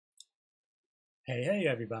Hey,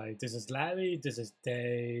 everybody, this is Larry. This is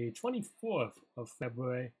day 24th of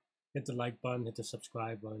February. Hit the like button, hit the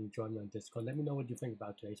subscribe button, join me on Discord. Let me know what you think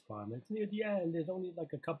about today's problem. It's near the end, there's only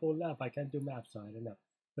like a couple left. I can't do math, so I don't know.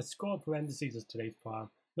 But score parentheses is today's problem.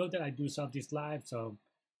 Note that I do some of these live, so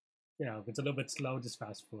if it's a little bit slow, just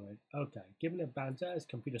fast forward. Okay, given a bounce as,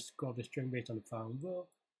 compute a score of the string based on the following rule.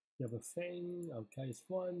 You have a thing, okay, it's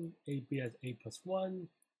 1, AB has A plus 1,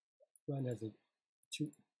 1 has a 2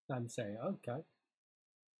 times A, okay.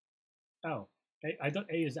 Oh, I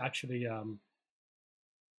thought A is actually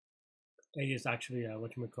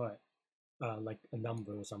what you call it, like a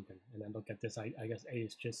number or something. And then look at this. I guess A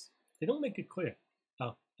is just they don't make it clear.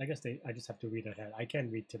 Oh, I just have to read ahead. I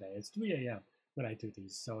can't read today. It's 3 a.m. when I do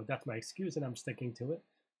these, so that's my excuse, and I'm sticking to it.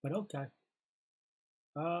 But okay.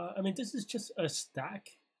 I mean, this is just a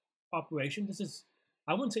stack operation.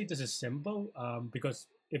 I wouldn't say this is simple because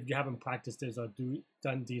if you haven't practiced this or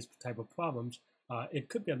done these type of problems, it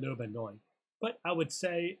could be a little bit annoying. But I would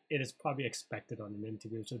say it is probably expected on an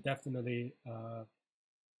interview. So definitely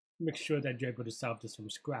make sure that you're able to solve this from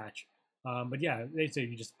scratch. But yeah, they say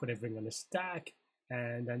you just put everything on a stack,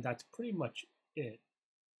 and then that's pretty much it.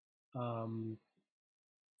 But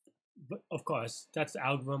of course, that's the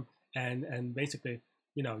algorithm, and basically,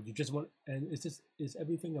 you just want. And is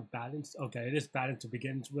everything a balance? Okay, it is balanced to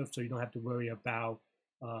begin with, so you don't have to worry about,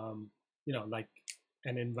 like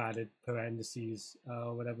an invalid parentheses,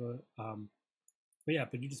 whatever. But yeah,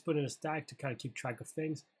 but you just put in a stack to kind of keep track of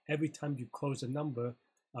things. Every time you close a number,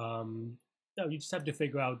 you just have to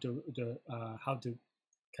figure out the how to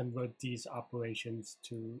convert these operations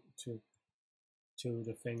to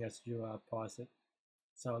the thing as you parse it.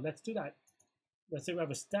 So let's do that. Let's say we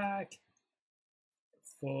have a stack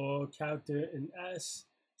for character in S.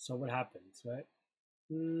 So what happens, right?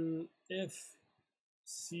 If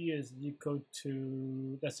C is equal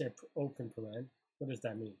to, let's say, open paren, what does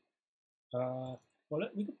that mean? Well,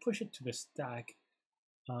 we could push it to the stack.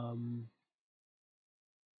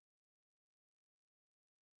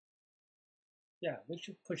 Yeah, we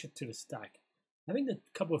should push it to the stack. I think there's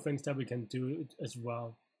a couple of things that we can do as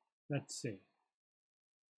well. Let's see.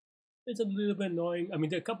 It's a little bit annoying. I mean,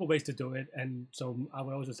 there are a couple of ways to do it, and so I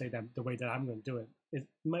would also say that the way that I'm going to do it, it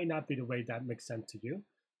might not be the way that makes sense to you,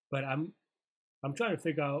 but I'm trying to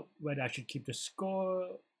figure out whether I should keep the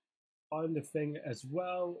score on the thing as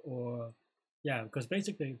well, or yeah, because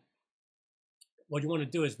basically what you want to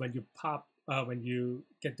do is when you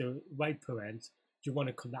get the right parents, you want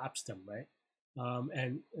to collapse them, right?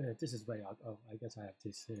 And this is way out. Oh, I guess I have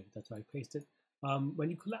this here. That's why I pasted. When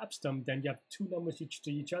you collapse them, then you have two numbers each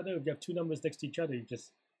to each other. If you have two numbers next to each other, you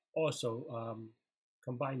just also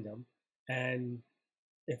combine them. And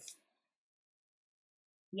if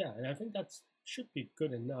yeah, and I think that should be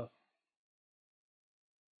good enough.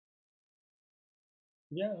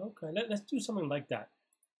 Yeah, okay. Let's do something like that.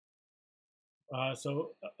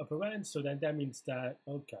 So a parent. So then that means that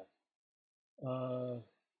okay. Uh,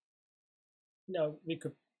 we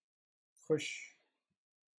could push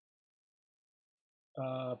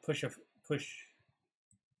push a push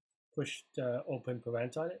push the open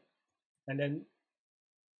parent on it, and then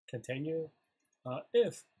continue.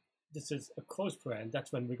 If this is a closed parent,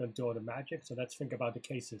 that's when we're going to do all the magic. So let's think about the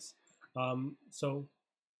cases. So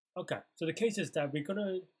okay, so the case is that we're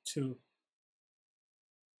going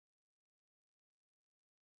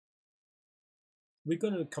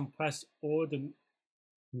to compress all the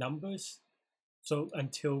numbers so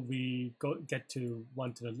until we get to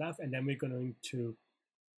one to the left, and then we're going to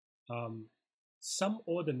sum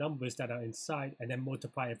all the numbers that are inside and then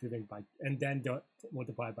multiply everything by, and then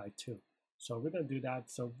multiply by 2. So we're going to do that.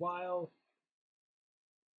 So while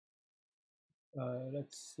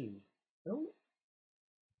let's see,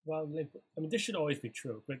 well, I mean, this should always be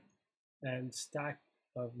true, but and stack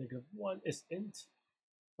of -1 is int.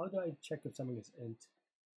 How do I check if something is int?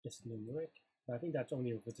 It's numeric. I think that's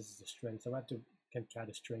only if this is a string, so I have to concat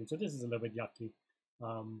a string. So this is a little bit yucky,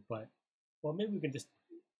 but well, maybe we can just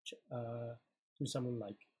do something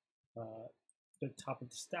like the top of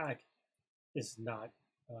the stack is not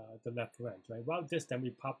the left parent, right? While this, then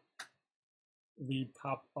we pop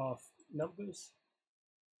off numbers.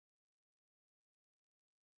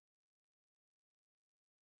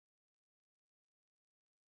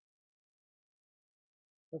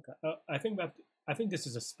 Okay, I think this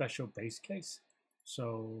is a special base case,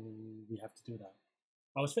 so we have to do that.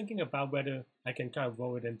 I was thinking about whether I can kind of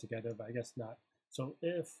roll it in together, but I guess not. So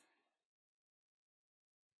if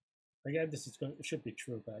again, it should be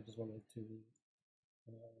true, but I just wanted to.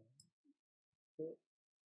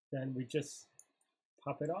 Then we just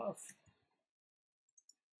pop it off.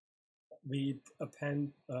 We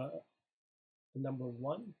append the number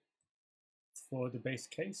 1 for the base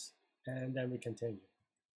case, and then we continue.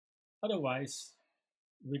 Otherwise,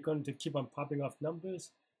 we're going to keep on popping off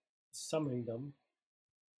numbers, summing them.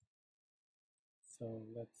 So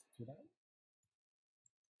let's do that.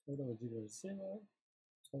 Total 0, 0,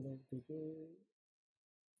 total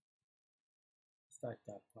stack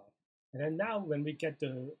that pop. And then now when we get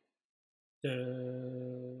the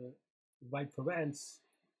right parents,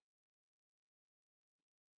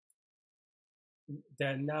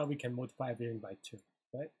 then now we can multiply everything by 2,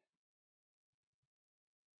 right?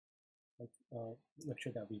 Make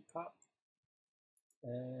sure that we pop,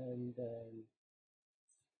 and then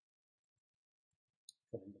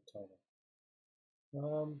put in the total.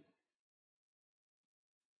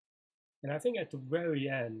 And I think at the very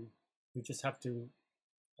end, we just have to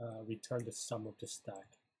return the sum of the stack.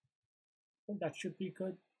 I think that should be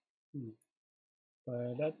good.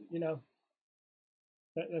 But that, you know,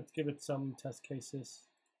 let's give it some test cases,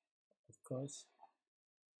 of course.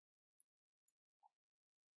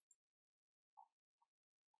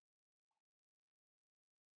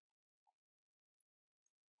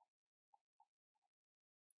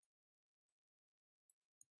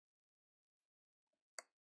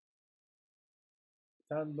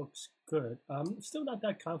 That looks good. I'm still not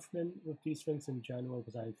that confident with these things in general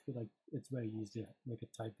because I feel like it's very easy to make a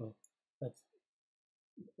typo. Let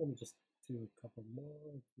me just do a couple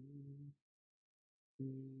more.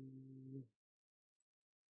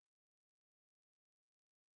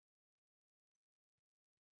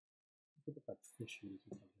 Look at that fishies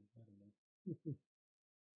or something.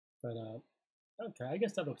 I don't know. But okay, I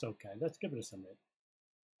guess that looks okay. Let's give it a submit.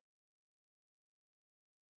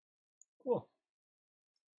 Cool.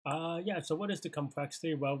 Yeah, so what is the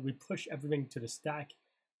complexity? Well, we push everything to the stack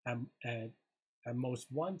at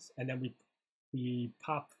most once, and then we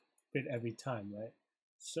pop it every time, right?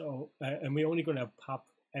 So, and we're only going to pop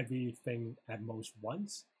everything at most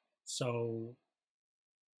once. So,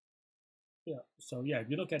 yeah, if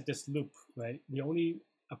you look at this loop, right, we only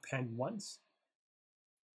append once,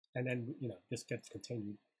 and then, this gets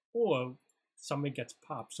continued, or something gets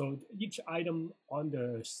popped. So each item on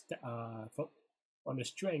the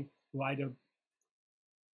string will either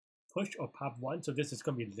push or pop one. So this is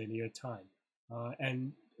going to be linear time.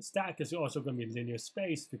 And stack is also going to be linear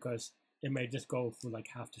space because it may just go through like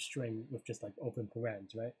half the string with just like open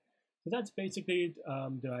parens, right? So that's basically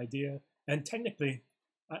the idea. And technically,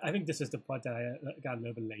 I think this is the part that I got a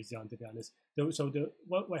little bit lazy on, to be honest. So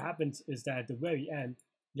what happens is that at the very end,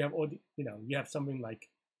 you have all the, you have something like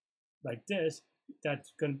this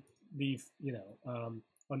that's going to leave,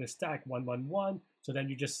 on the stack 1, 1, 1. So then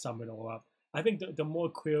you just sum it all up. I think the more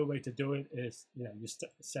clear way to do it is, you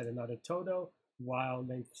set another total while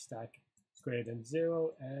length stack is greater than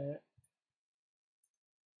 0 and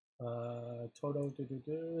total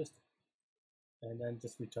and then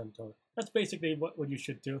just return total. That's basically what you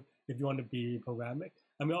should do if you want to be programmatic.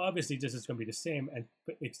 I mean, obviously this is going to be the same, and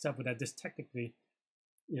except for that this technically,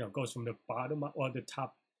 goes from the bottom or the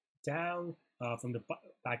top down from the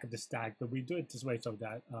back of the stack. But we do it this way so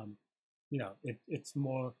that it's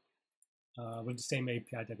more with the same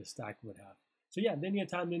API that the stack would have. So yeah, linear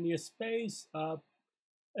time, linear space.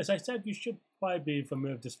 As I said, you should probably be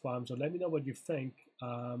familiar with this problem. So let me know what you think,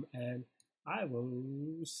 and I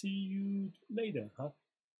will see you later.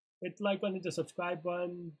 Hit the like button, hit the subscribe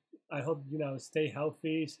button. I hope stay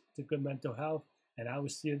healthy, to good mental health, and I will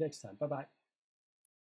see you next time. Bye bye.